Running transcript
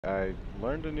I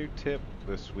learned a new tip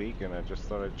this week and I just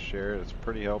thought I'd share it. It's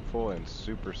pretty helpful and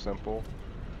super simple.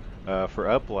 For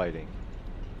uplighting,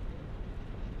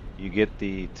 you get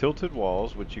the tilted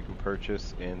walls, which you can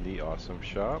purchase in the Awesome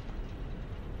Shop,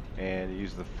 and you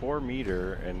use the 4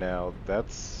 meter, and now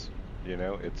that's,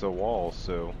 it's a wall,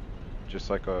 so just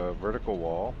like a vertical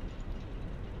wall,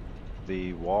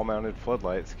 the wall mounted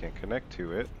floodlights can connect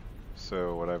to it.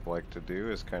 So what I've liked to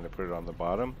do is kind of put it on the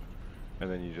bottom,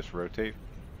 and then you just rotate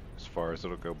as far as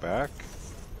it'll go back.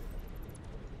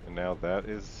 And now that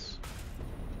is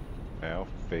now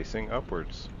facing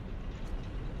upwards.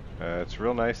 It's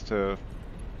real nice to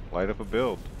light up a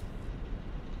build.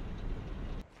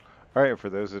 Alright,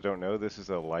 for those that don't know, this is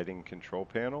a lighting control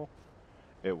panel.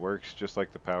 It works just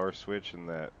like the power switch in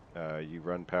that you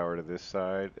run power to this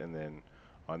side, and then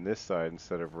on this side,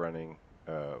 instead of running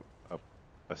a,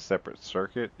 a separate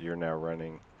circuit, you're now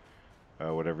running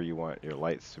whatever you want your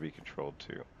lights to be controlled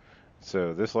to.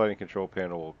 So this lighting control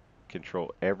panel will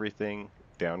control everything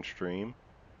downstream.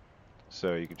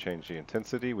 So you can change the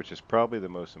intensity, which is probably the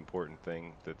most important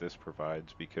thing that this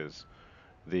provides, because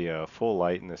the full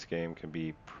light in this game can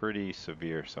be pretty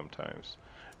severe sometimes.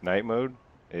 Night mode,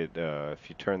 if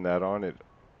you turn that on, it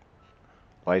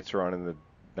lights are on in the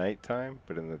nighttime,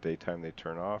 but in the daytime they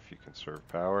turn off. You conserve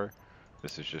power.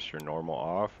 This is just your normal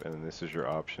off, and then this is your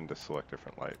option to select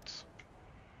different lights.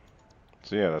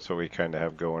 So yeah, that's what we kind of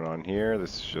have going on here.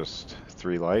 This is just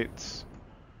 3 lights.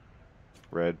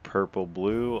 Red, purple,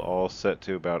 blue, all set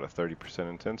to about a 30%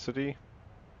 intensity.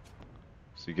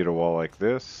 So you get a wall like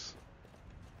this,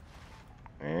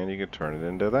 and you can turn it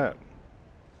into that.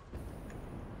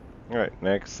 Alright,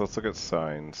 next let's look at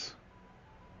signs.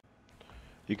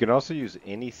 You can also use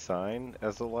any sign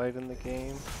as a light in the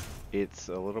game. It's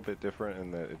a little bit different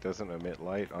in that it doesn't emit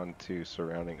light onto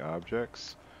surrounding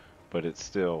objects, but it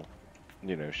still,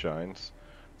 shines.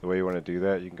 The way you want to do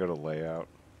that, you can go to layout,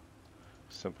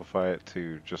 simplify it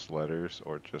to just letters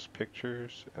or just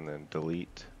pictures, and then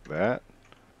delete that.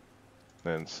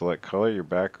 Then select color, your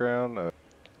background.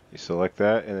 You select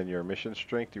that, and then your emission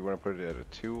strength, you want to put it at a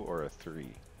 2 or a 3.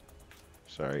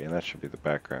 Sorry, and that should be the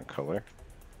background color.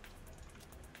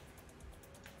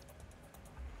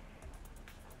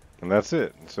 And that's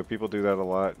it. So people do that a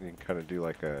lot. You can kind of do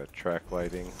like a track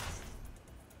lighting.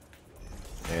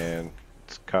 And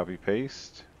it's copy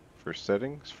paste for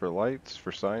settings, for lights,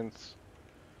 for signs.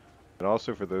 And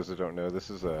also for those that don't know, this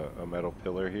is a metal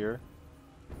pillar here.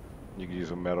 You can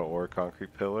use a metal or a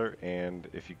concrete pillar, and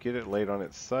if you get it laid on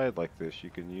its side like this, you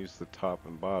can use the top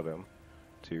and bottom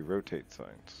to rotate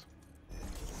signs.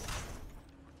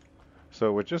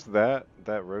 So with just that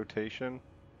rotation,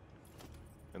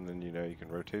 and then you can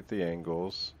rotate the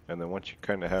angles, and then once you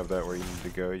kind of have that where you need to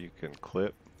go, you can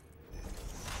clip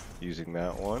using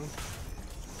that one.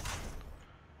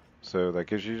 So that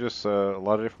gives you just a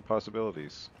lot of different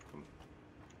possibilities.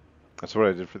 That's what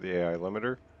I did for the AI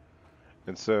limiter.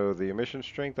 And so the emission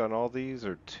strength on all these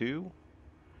are 2,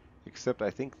 except I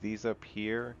think these up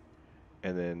here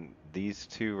and then these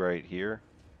 2 right here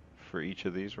for each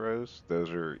of these rows, those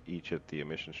are each at the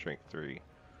emission strength 3.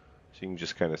 So you can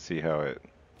just kind of see how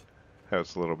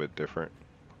it's a little bit different,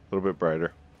 a little bit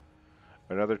brighter.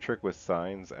 Another trick with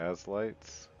signs as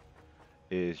lights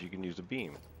is you can use a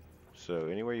beam. So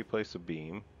anywhere you place a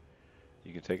beam,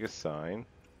 you can take a sign,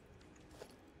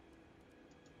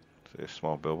 say a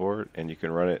small billboard, and you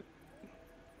can run it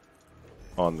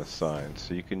on the sign.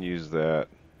 So you can use that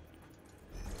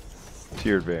to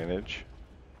your advantage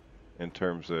in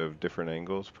terms of different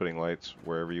angles, putting lights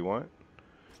wherever you want.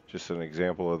 Just an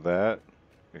example of that.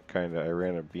 I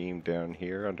ran a beam down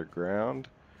here underground,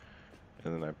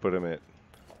 and then I put them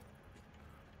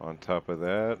on top of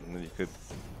that, and then you could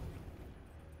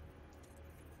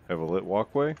have a lit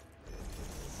walkway.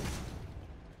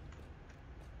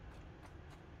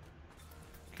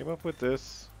 Came up with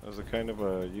this as a kind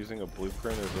of using a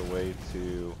blueprint as a way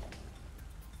to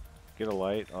get a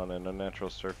light on an unnatural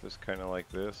surface, kind of like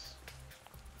this.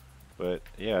 But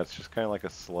yeah, it's just kind of like a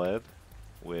sled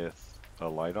with a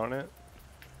light on it,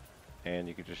 and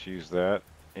you can just use that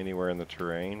anywhere in the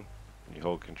terrain. You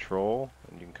hold control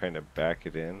and you can kind of back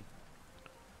it in,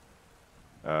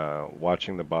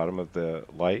 watching the bottom of the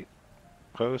light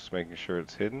post, making sure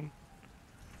it's hidden,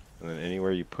 and then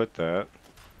anywhere you put that,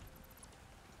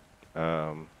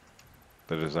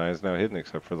 the design is now hidden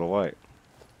except for the light.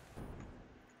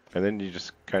 And then you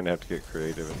just kind of have to get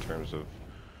creative in terms of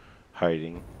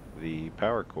hiding the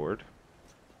power cord.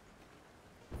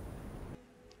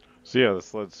 So yeah, the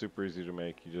sled's super easy to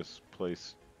make. You just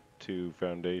place 2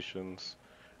 foundations,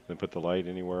 then put the light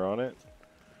anywhere on it,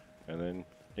 and then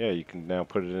yeah, you can now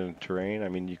put it in terrain. I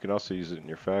mean, you can also use it in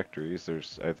your factories.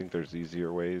 I think there's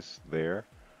easier ways there.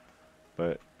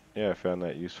 But yeah, I found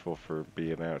that useful for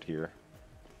being out here.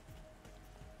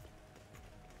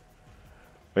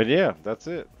 But yeah, that's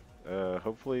it.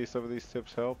 Hopefully some of these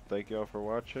tips help. Thank you all for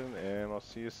watching, and I'll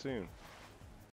see you soon.